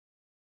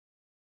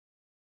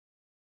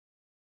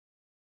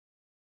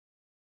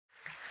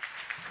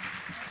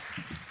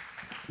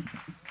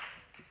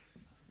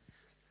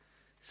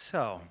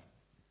So,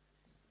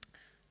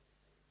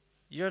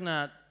 you're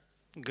not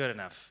good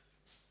enough.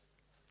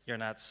 You're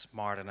not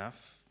smart enough.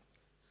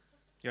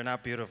 You're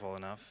not beautiful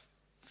enough,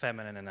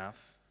 feminine enough,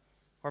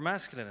 or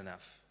masculine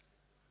enough.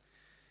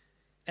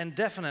 And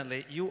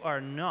definitely, you are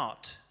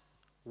not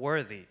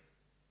worthy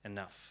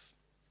enough.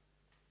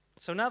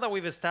 So now that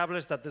we've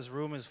established that this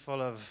room is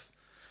full of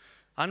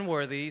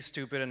unworthy,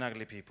 stupid, and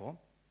ugly people,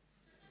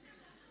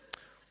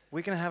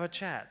 we can have a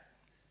chat.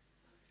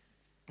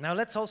 Now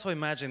let's also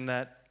imagine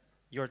that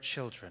you're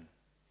children.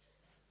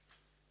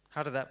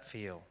 How did that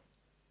feel?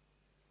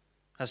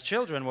 As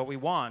children, what we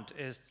want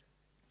is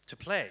to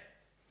play,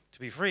 to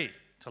be free,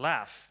 to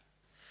laugh.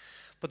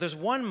 But there's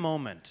one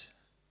moment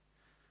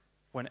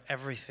when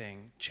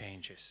everything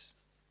changes.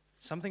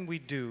 Something we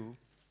do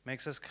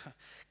makes us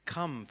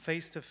come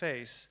face to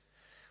face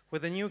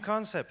with a new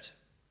concept.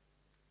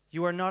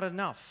 You are not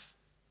enough.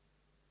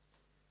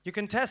 You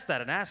can test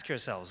that and ask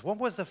yourselves, when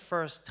was the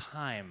first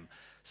time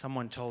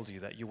someone told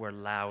you that you were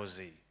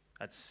lousy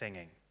at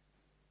singing?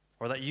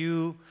 Or that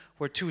you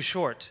were too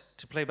short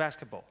to play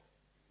basketball?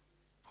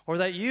 Or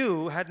that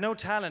you had no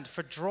talent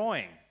for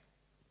drawing?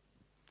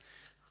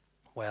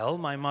 Well,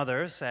 my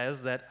mother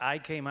says that I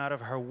came out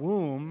of her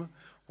womb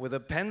with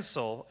a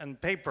pencil and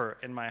paper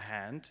in my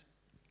hand,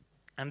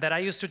 and that I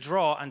used to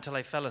draw until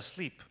I fell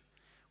asleep,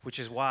 which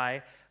is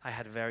why I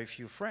had very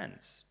few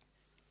friends.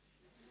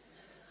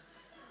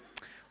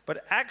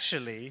 But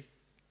actually,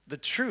 the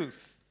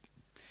truth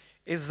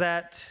is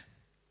that,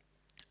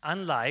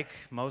 unlike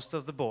most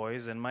of the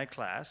boys in my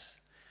class,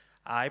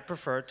 I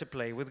preferred to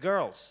play with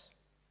girls.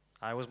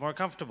 I was more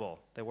comfortable.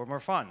 They were more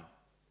fun.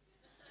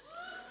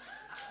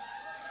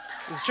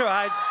 It's true.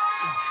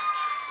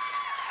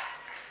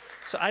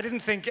 So I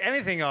didn't think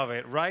anything of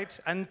it, right?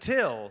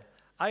 Until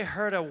I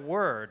heard a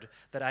word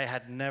that I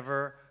had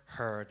never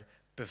heard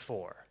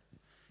before.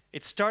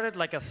 It started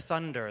like a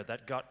thunder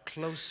that got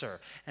closer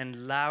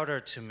and louder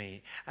to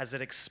me as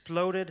it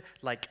exploded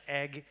like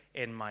egg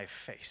in my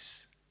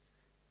face.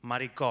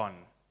 Maricón.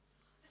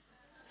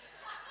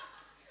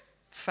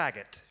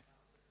 Faggot.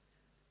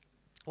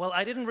 Well,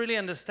 I didn't really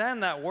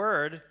understand that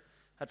word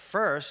at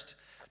first,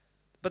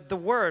 but the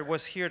word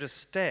was here to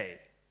stay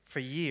for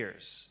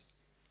years.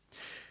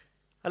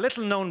 A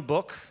little-known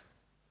book,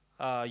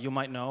 you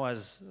might know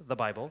as the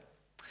Bible,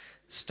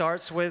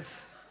 starts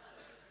with,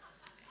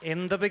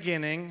 "In the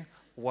beginning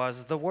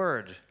was the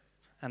Word,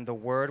 and the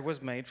Word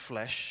was made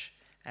flesh,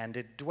 and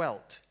it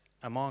dwelt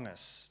among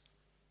us."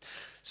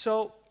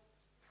 So,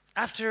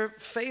 after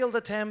failed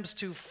attempts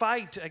to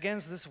fight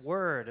against this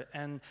word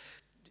and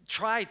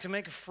try to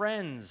make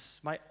friends,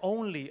 my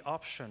only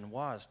option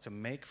was to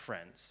make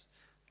friends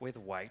with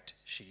white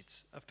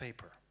sheets of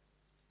paper.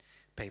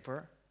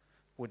 Paper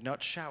would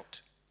not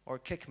shout or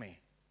kick me.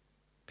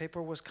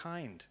 Paper was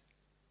kind.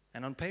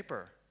 And on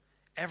paper,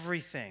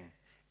 everything,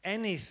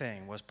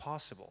 anything was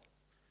possible,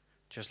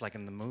 just like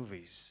in the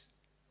movies.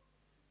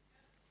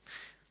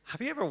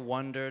 Have you ever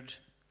wondered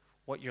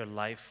what your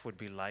life would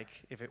be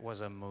like if it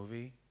was a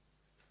movie?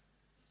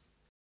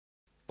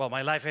 Well,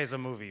 my life is a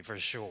movie for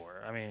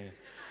sure. I mean,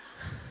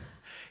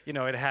 you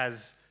know, it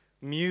has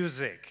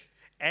music,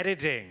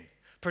 editing,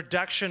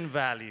 production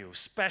value,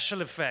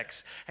 special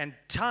effects, and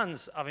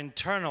tons of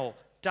internal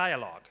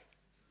dialogue.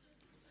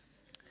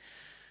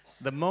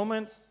 The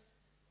moment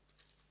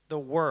the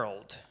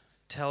world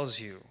tells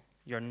you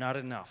you're not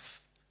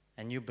enough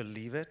and you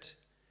believe it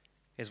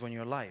is when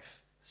your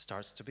life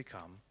starts to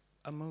become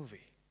a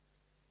movie.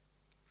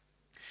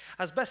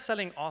 As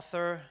best-selling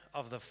author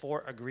of The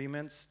Four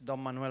Agreements,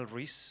 Don Manuel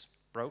Ruiz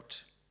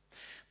wrote,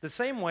 "The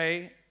same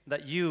way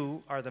that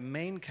you are the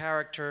main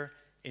character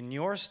in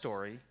your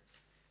story,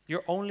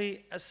 you're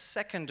only a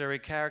secondary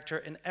character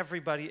in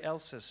everybody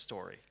else's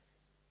story."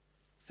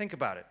 Think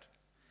about it.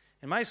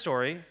 In my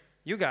story,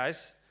 you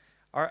guys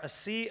are a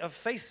sea of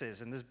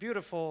faces in this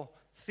beautiful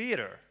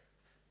theater.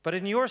 But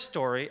in your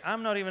story,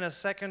 I'm not even a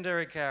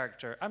secondary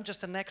character. I'm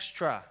just an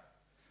extra.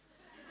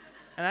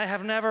 And I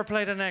have never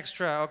played an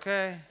extra,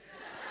 okay?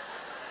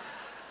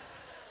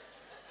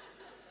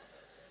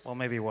 Well,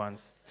 maybe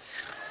once.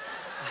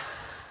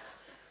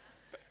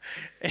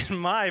 In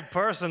my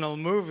personal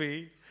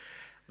movie,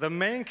 the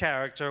main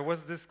character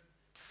was this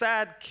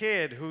sad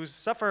kid who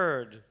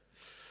suffered.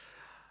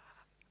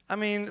 I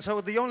mean,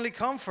 so the only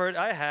comfort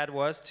I had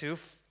was to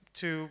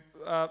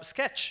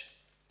sketch.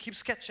 Keep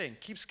sketching,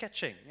 keep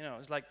sketching. You know,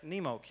 it's like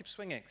Nemo, keep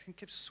swinging,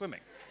 keep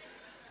swimming.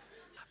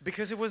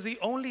 Because it was the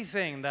only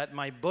thing that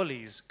my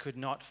bullies could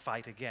not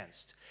fight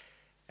against.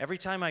 Every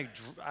time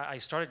I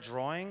started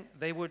drawing,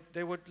 they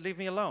would leave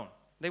me alone.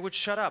 They would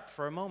shut up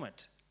for a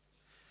moment.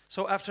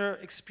 So after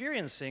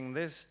experiencing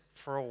this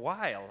for a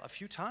while, a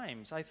few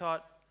times, I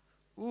thought,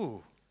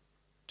 ooh,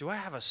 do I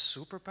have a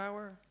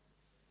superpower?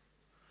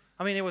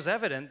 I mean, it was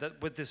evident that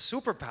with this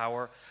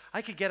superpower,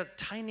 I could get a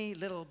tiny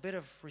little bit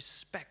of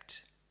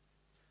respect.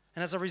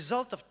 And as a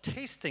result of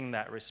tasting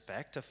that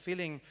respect, of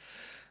feeling,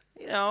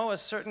 you know, a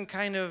certain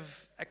kind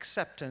of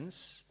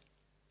acceptance,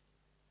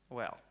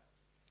 well,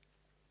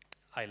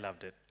 I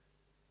loved it.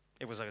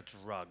 It was like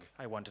a drug.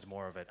 I wanted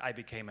more of it. I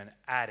became an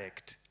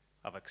addict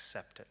of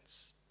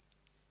acceptance.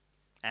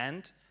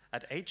 And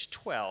at age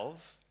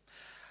 12,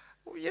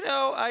 you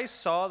know, I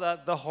saw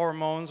that the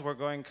hormones were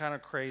going kind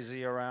of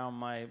crazy around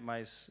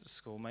my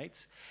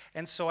schoolmates.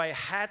 And so I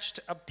hatched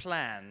a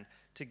plan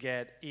to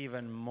get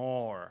even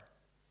more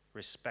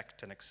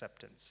respect and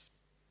acceptance.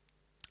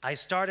 I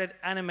started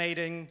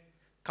animating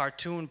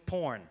cartoon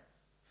porn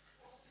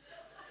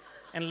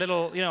and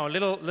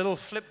little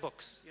flip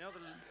books. You know,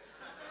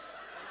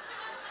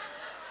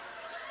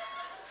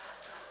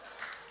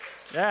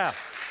 yeah.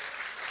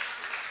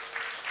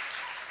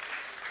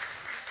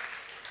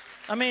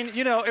 I mean,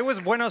 you know, it was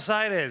Buenos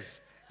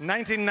Aires,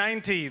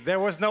 1990. There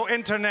was no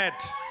internet.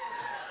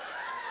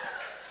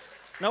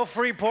 No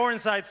free porn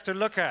sites to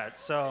look at,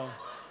 so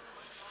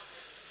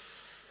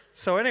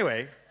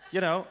anyway, you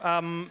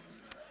know,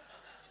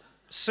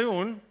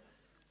 soon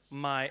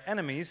my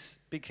enemies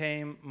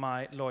became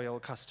my loyal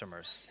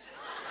customers.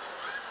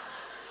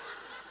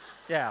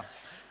 Yeah,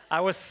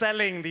 I was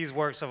selling these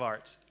works of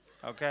art,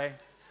 okay?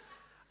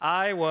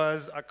 I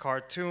was a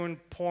cartoon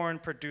porn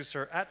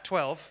producer at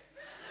 12,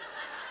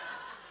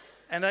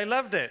 and I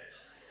loved it.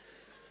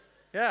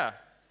 Yeah,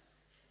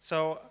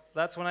 so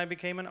that's when I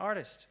became an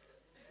artist.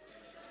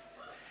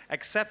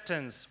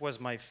 Acceptance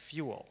was my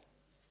fuel.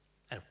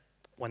 And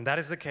when that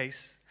is the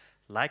case,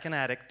 like an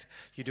addict,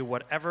 you do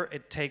whatever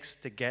it takes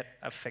to get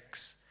a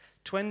fix.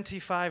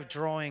 25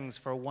 drawings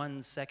for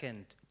 1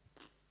 second.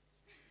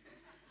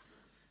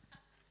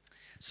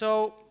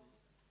 So,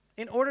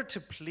 in order to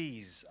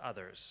please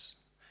others,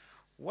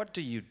 what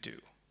do you do,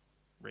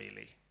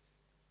 really?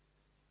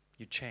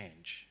 You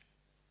change.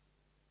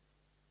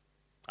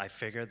 I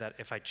figured that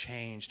if I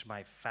changed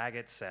my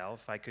faggot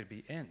self, I could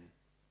be in.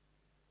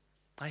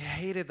 I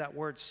hated that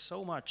word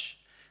so much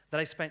that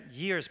I spent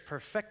years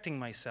perfecting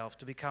myself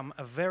to become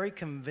a very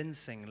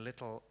convincing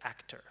little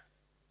actor.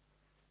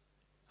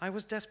 I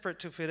was desperate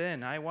to fit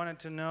in. I wanted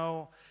to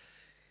know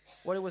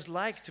what it was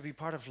like to be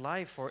part of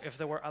life, or if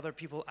there were other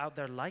people out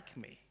there like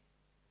me.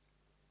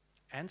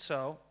 And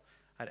so,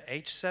 at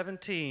age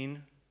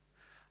 17,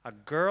 a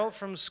girl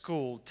from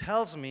school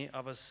tells me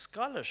of a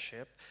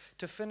scholarship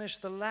to finish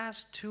the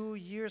last 2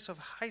 years of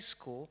high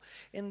school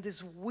in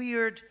this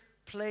weird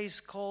place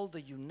called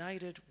the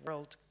United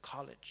World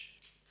College.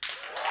 Yeah.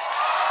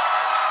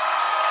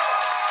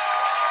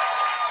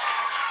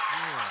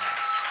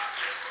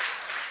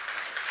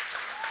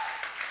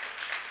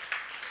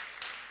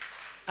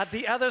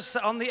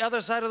 On the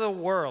other side of the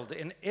world,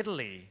 in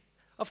Italy.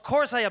 Of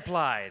course I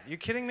applied. You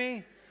kidding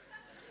me?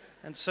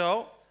 And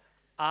so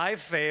I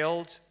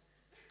failed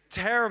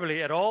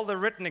terribly at all the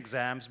written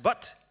exams,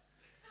 but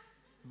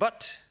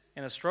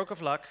in a stroke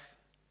of luck,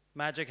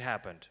 magic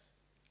happened.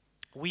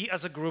 We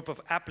as a group of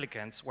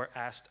applicants were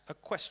asked a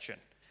question,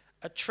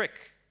 a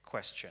trick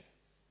question.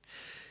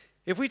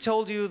 If we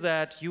told you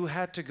that you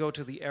had to go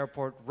to the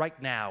airport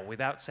right now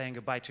without saying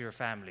goodbye to your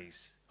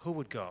families, who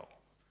would go?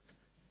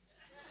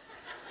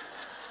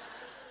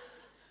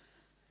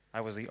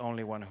 I was the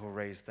only one who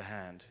raised the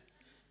hand.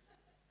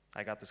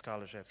 I got the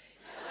scholarship.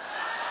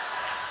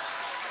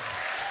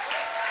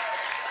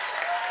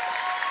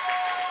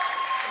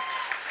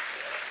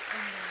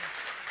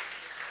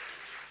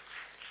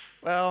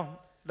 Well,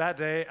 that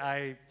day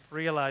I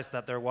realized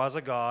that there was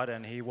a God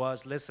and he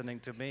was listening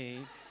to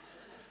me.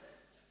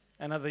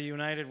 And at the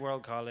United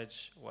World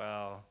College,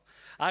 well,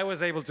 I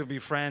was able to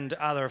befriend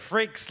other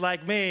freaks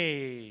like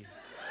me.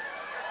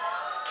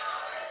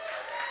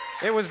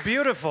 It was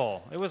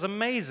beautiful, it was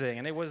amazing,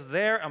 and it was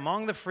there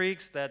among the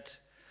freaks that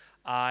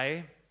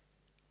I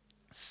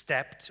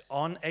stepped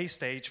on a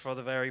stage for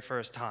the very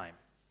first time.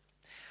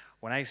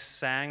 When I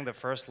sang the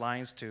first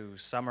lines to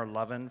Summer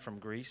Lovin' from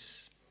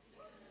Greece,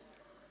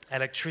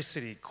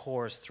 electricity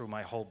coursed through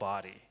my whole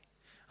body.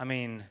 I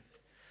mean,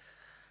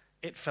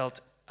 it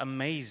felt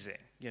amazing,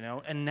 you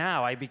know? And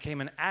now I became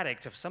an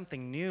addict of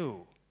something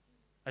new.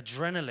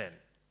 Adrenaline,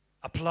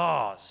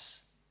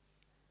 applause.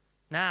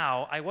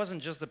 Now I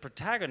wasn't just the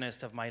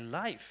protagonist of my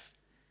life.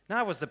 Now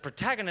I was the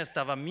protagonist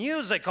of a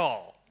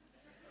musical.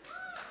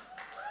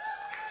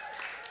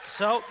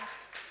 So,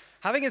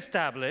 having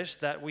established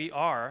that we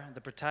are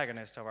the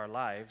protagonist of our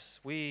lives,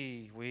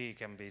 we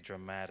can be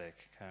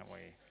dramatic, can't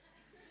we?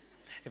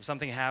 If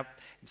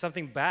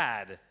something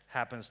bad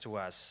happens to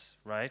us,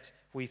 right?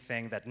 We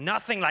think that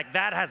nothing like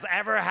that has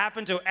ever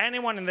happened to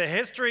anyone in the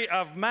history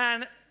of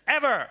man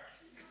ever.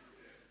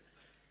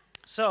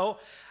 So,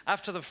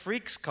 after the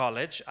Freaks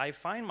College, I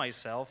find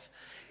myself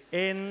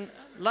in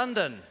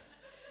London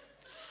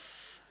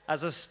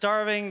as a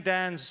starving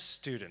dance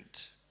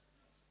student.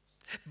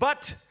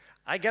 But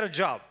I get a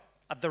job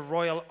at the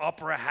Royal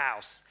Opera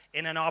House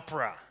in an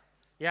opera.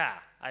 Yeah,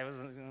 I was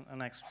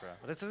an extra.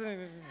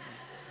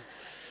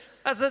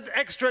 As an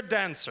extra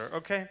dancer,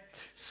 okay?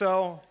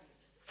 So,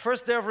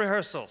 first day of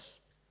rehearsals,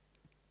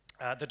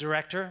 the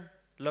director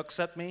looks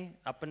at me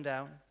up and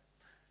down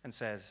and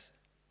says,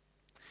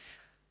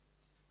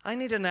 I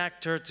need an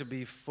actor to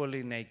be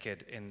fully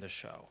naked in the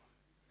show.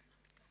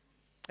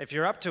 If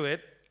you're up to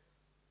it,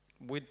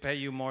 we'd pay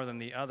you more than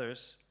the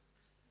others.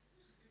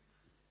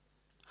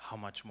 How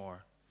much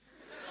more?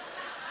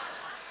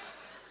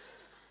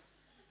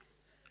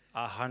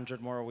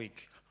 100 more a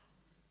week.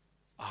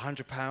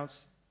 100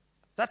 pounds?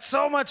 That's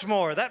so much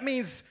more. That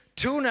means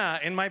tuna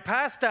in my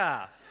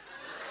pasta.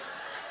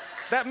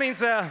 That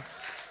means,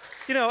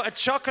 you know, a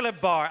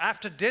chocolate bar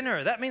after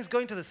dinner. That means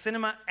going to the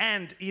cinema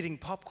and eating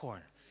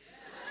popcorn.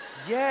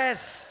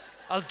 Yes,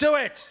 I'll do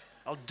it.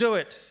 I'll do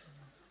it.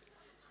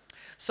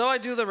 So I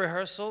do the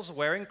rehearsals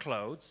wearing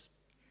clothes.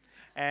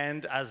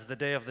 And as the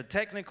day of the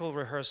technical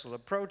rehearsal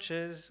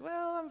approaches,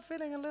 well, I'm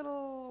feeling a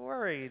little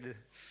worried.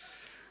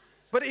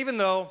 But even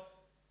though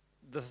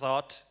the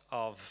thought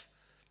of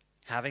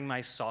having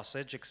my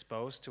sausage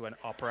exposed to an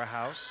opera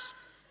house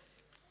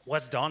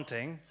was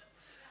daunting,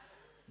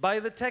 by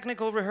the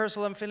technical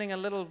rehearsal, I'm feeling a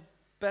little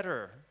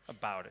better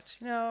about it.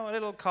 You know, a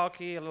little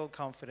cocky, a little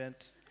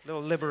confident, a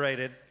little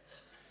liberated.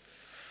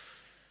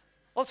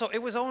 Also,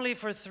 it was only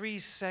for 3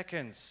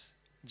 seconds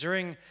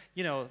during,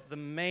 you know, the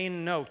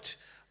main note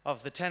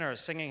of the tenor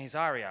singing his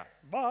aria.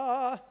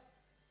 Bah!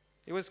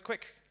 It was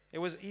quick. It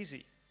was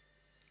easy.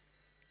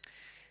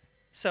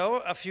 So,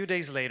 a few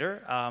days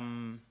later,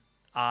 I'm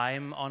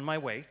on my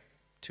way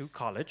to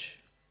college.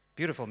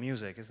 Beautiful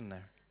music, isn't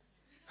there?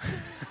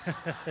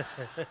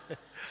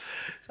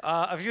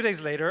 A few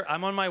days later,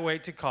 I'm on my way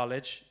to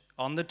college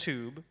on the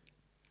tube,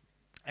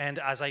 and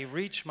as I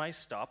reach my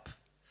stop,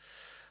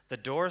 the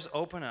doors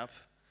open up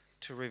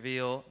to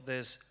reveal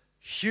this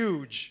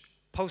huge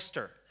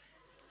poster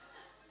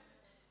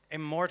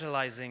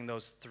immortalizing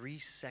those 3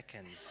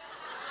 seconds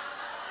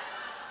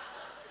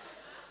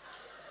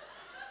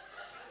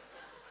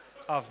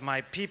of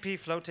my pee-pee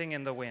floating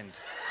in the wind.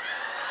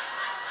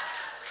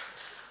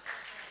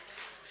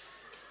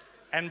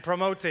 And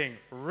promoting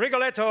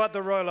Rigoletto at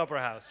the Royal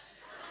Opera House.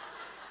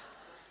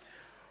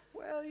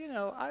 Well, you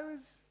know, I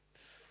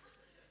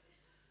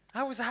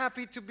was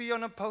happy to be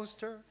on a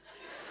poster.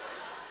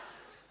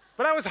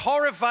 But I was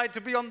horrified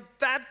to be on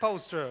that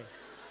poster.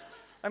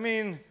 I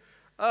mean,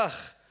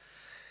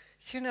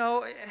 you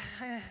know,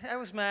 I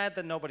was mad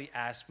that nobody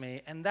asked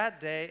me. And that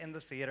day in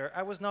the theater,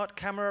 I was not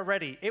camera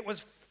ready. It was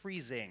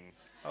freezing,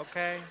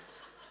 okay?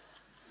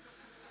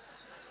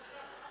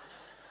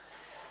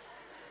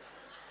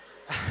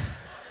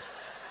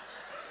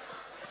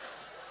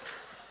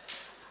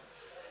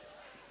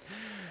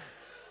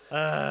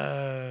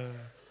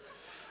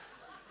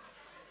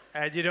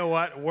 And you know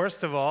what?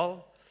 Worst of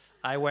all,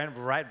 I went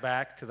right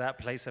back to that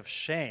place of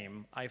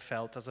shame I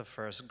felt as a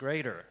first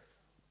grader.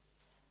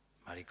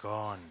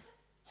 Maricón.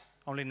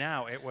 Only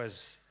now it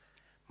was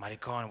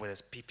maricón with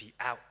his pee-pee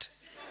out.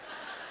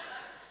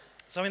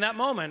 So in that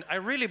moment, I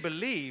really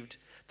believed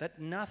that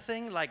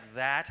nothing like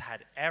that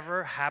had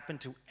ever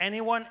happened to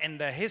anyone in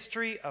the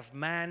history of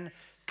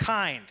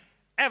mankind,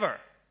 ever.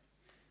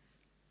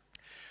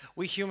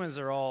 We humans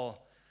are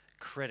all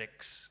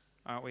critics,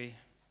 aren't we?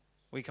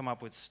 We come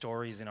up with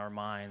stories in our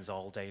minds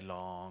all day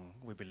long.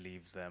 We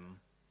believe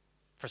them.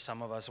 For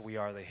some of us, we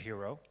are the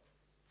hero.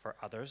 For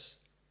others,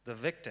 the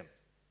victim.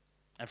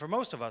 And for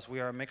most of us,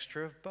 we are a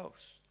mixture of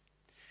both.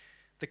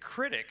 The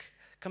critic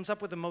comes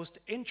up with the most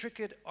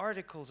intricate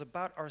articles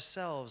about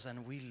ourselves,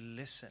 and we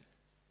listen.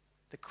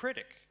 The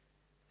critic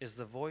is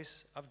the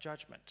voice of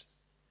judgment.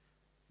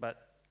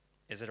 But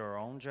is it our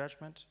own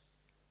judgment?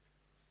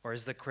 Or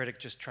is the critic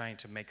just trying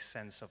to make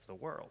sense of the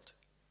world?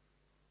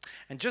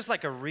 And just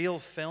like a real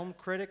film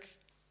critic,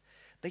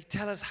 they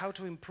tell us how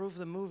to improve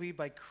the movie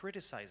by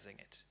criticizing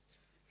it.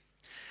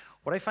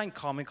 What I find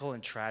comical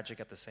and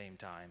tragic at the same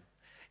time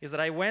is that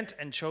I went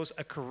and chose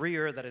a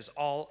career that is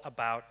all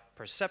about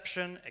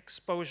perception,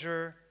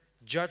 exposure,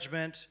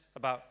 judgment,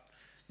 about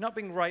not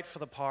being right for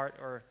the part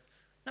or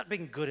not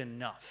being good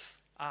enough.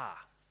 Ah,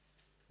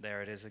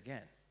 there it is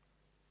again.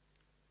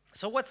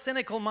 So what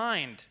cynical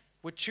mind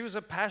would choose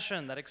a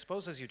passion that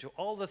exposes you to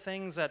all the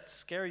things that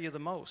scare you the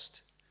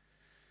most?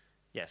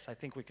 Yes, I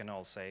think we can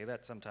all say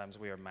that sometimes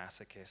we are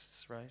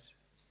masochists, right?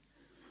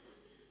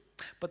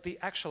 But the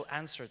actual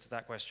answer to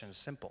that question is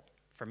simple.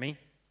 For me,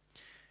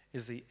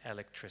 is the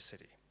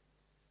electricity.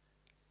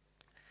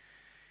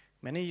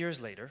 Many years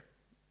later,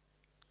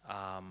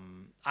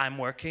 I'm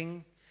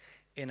working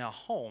in a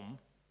home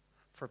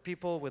for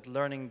people with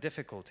learning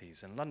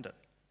difficulties in London,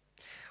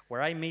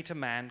 where I meet a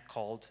man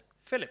called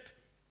Philip.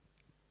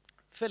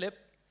 Philip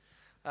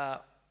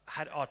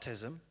had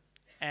autism,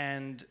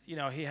 and you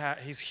know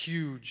he's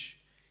huge.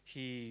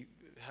 He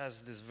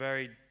has this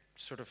very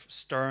sort of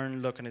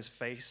stern look on his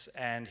face,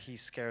 and he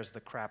scares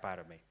the crap out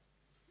of me.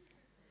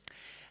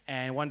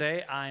 And one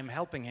day, I'm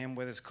helping him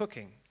with his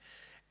cooking,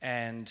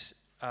 and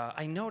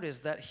I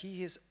noticed that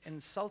he is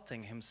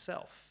insulting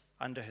himself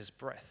under his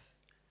breath,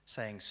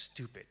 saying,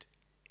 "Stupid,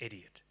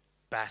 idiot,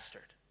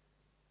 bastard."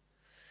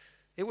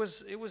 It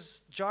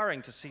was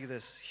jarring to see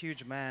this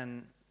huge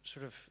man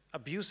sort of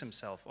abuse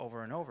himself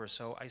over and over,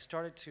 so I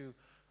started to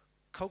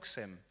coax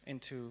him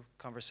into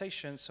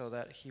conversation so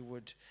that he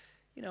would,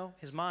 you know,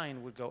 his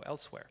mind would go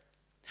elsewhere.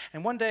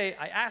 And one day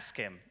I asked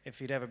him if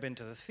he'd ever been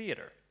to the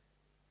theater,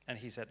 and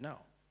he said no.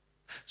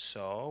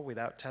 So,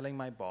 without telling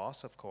my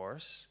boss, of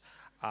course,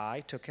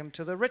 I took him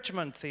to the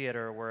Richmond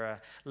Theater where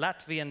a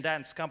Latvian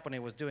dance company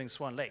was doing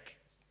Swan Lake.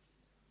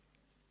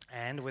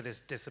 And with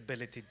his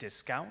disability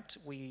discount,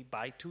 we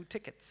buy 2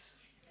 tickets.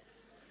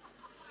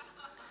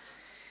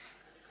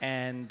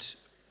 And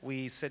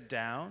we sit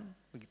down,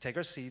 we take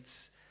our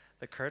seats,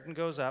 the curtain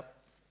goes up,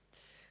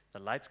 the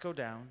lights go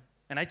down,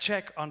 and I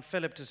check on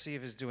Philip to see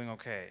if he's doing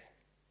okay.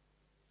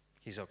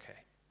 He's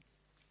okay.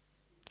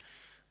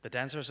 The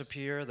dancers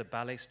appear, the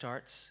ballet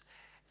starts,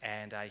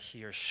 and I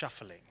hear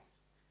shuffling.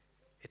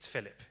 It's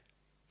Philip.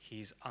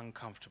 He's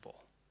uncomfortable.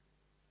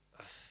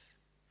 Ugh.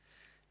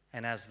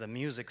 And as the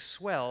music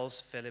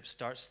swells, Philip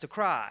starts to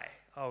cry.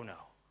 Oh no.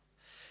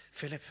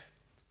 Philip,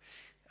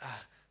 do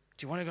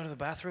you want to go to the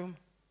bathroom?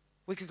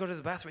 We could go to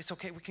the bathroom. It's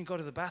okay, we can go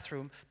to the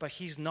bathroom. But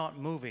he's not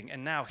moving,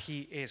 and now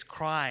he is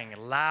crying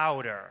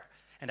louder.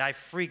 And I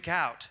freak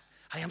out.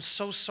 I am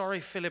so sorry,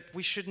 Philip.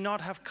 We should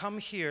not have come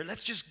here.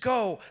 Let's just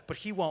go. But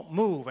he won't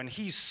move, and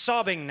he's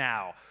sobbing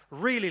now,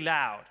 really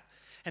loud.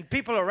 And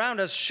people around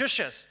us shush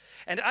us.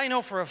 And I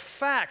know for a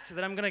fact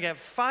that I'm going to get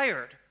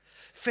fired.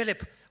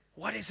 Philip,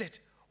 what is it?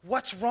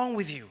 What's wrong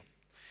with you?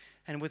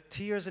 And with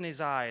tears in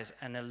his eyes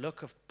and a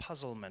look of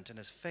puzzlement in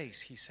his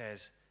face, he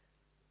says,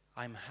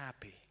 I'm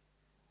happy.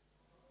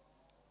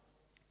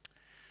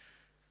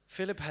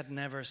 Philip had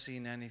never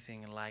seen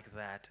anything like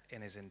that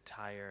in his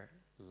entire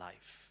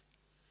life.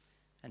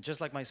 And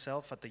just like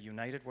myself at the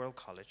United World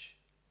College,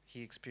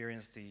 he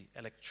experienced the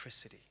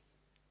electricity,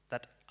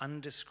 that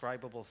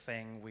undescribable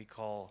thing we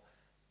call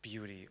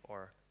beauty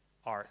or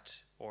art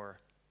or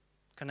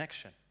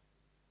connection.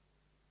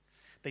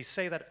 They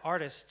say that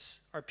artists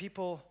are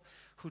people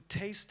who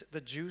taste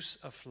the juice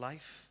of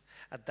life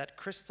at that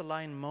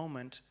crystalline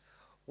moment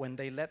when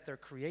they let their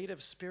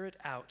creative spirit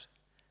out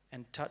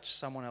and touch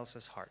someone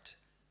else's heart.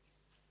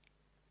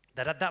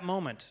 That at that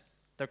moment,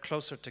 they're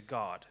closer to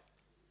God.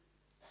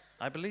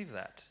 I believe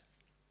that.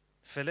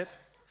 Philip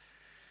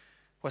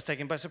was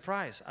taken by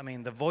surprise. I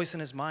mean, the voice in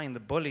his mind,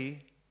 the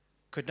bully,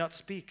 could not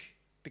speak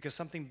because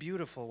something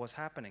beautiful was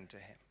happening to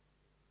him.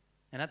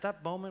 And at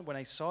that moment, when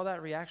I saw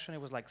that reaction, it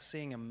was like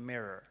seeing a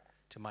mirror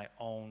to my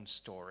own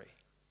story.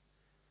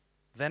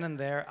 Then and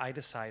there, I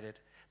decided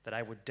that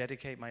I would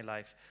dedicate my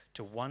life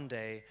to one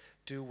day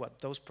do what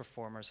those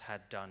performers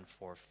had done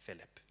for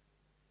Philip.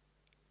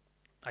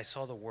 I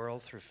saw the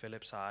world through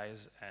Philip's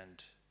eyes,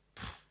 and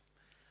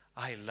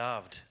I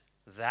loved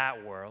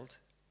that world.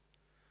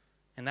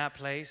 In that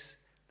place,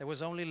 there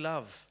was only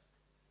love.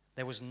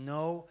 There was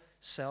no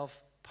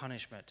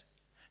self-punishment,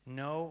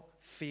 no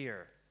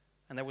fear,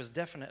 and there was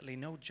definitely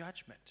no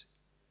judgment.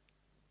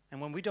 And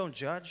when we don't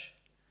judge,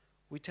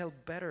 we tell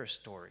better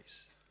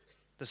stories,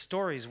 the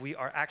stories we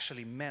are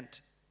actually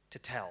meant to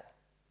tell.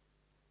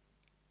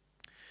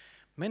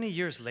 Many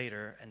years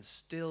later, and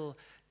still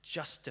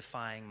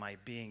justifying my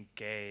being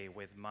gay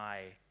with my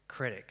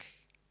critic,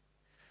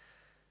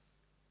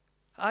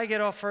 I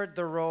get offered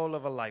the role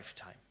of a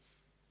lifetime,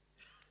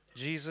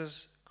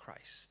 Jesus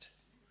Christ.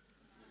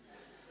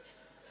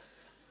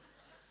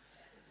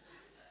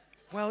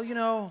 Well, you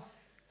know,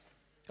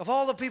 of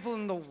all the people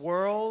in the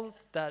world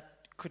that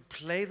could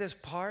play this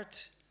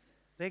part,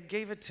 they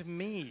gave it to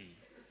me.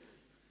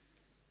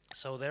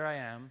 So there I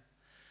am,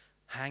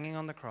 hanging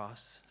on the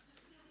cross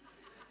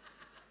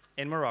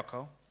in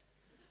Morocco.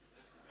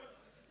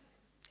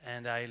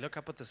 And I look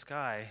up at the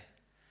sky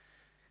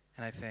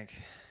and I think,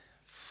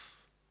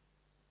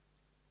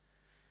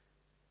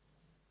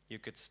 you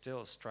could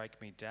still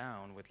strike me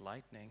down with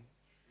lightning.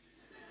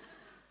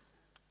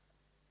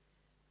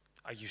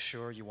 Are you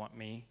sure you want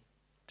me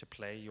to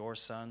play your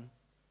son?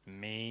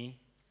 Me?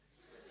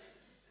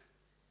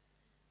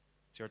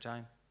 It's your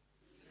time.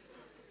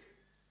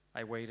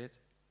 I waited.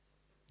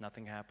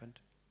 Nothing happened.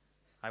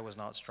 I was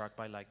not struck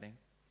by lightning.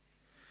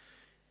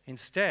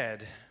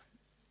 Instead,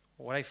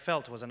 what I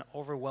felt was an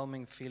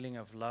overwhelming feeling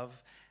of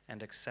love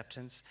and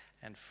acceptance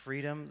and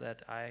freedom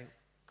that I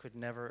could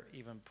never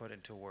even put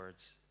into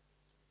words.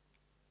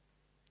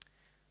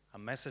 A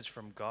message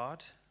from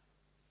God?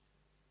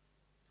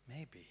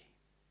 Maybe.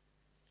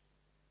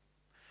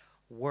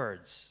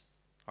 Words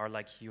are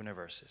like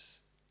universes,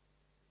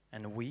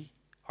 and we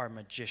are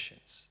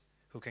magicians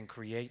who can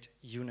create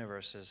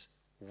universes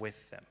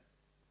with them.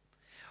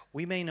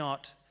 We may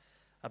not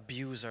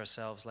abuse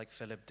ourselves like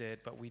Philip did,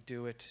 but we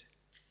do it,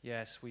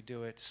 yes, we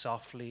do it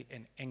softly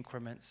in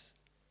increments.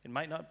 It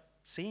might not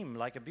seem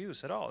like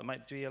abuse at all. It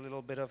might be a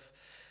little bit of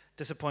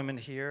disappointment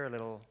here, a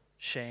little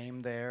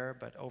shame there,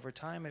 but over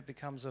time it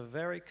becomes a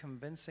very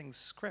convincing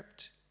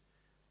script,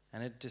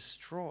 and it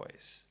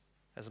destroys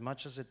as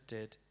much as it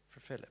did for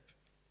Philip.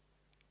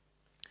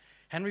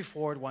 Henry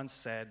Ford once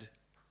said,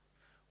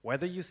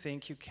 whether you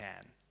think you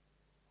can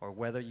or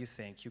whether you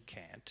think you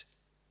can't,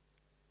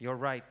 you're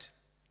right.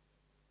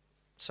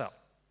 So,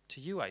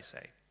 to you I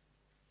say,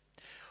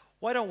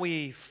 why don't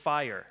we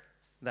fire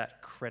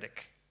that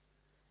critic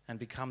and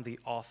become the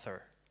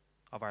author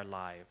of our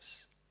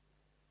lives?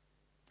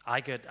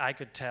 I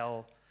could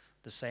tell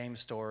the same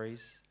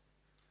stories,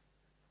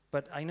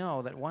 but I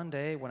know that one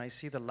day when I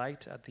see the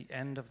light at the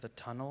end of the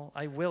tunnel,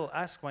 I will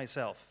ask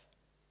myself,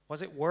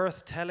 was it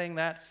worth telling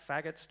that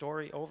faggot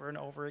story over and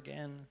over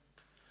again?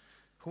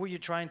 Who were you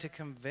trying to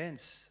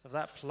convince of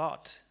that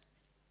plot?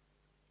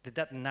 Did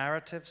that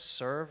narrative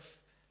serve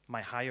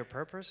my higher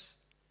purpose?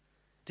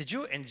 Did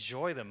you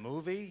enjoy the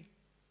movie?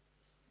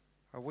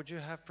 Or would you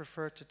have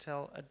preferred to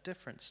tell a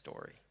different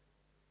story?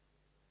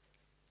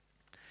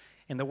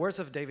 In the words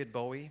of David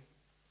Bowie,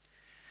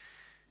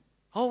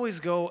 always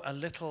go a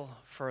little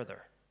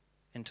further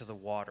into the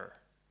water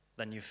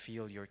than you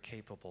feel you're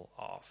capable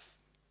of.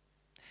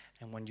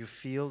 And when you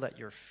feel that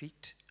your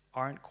feet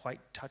aren't quite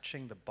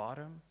touching the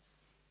bottom,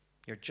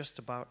 you're just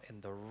about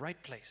in the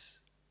right place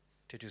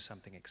to do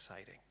something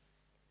exciting.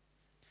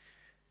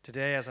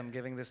 Today, as I'm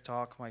giving this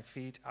talk, my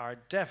feet are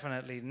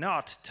definitely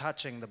not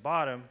touching the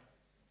bottom.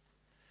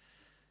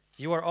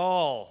 You are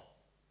all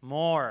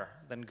more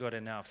than good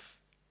enough.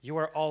 You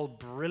are all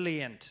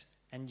brilliant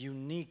and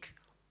unique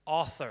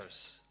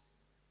authors.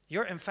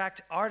 You're, in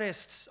fact,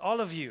 artists, all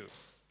of you.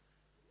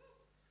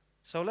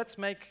 So let's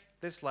make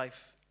this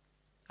life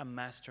a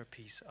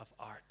masterpiece of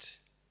art.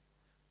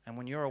 And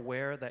when you're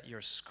aware that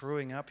you're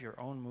screwing up your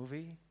own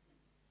movie,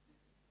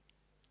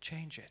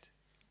 change it.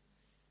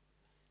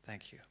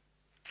 Thank you.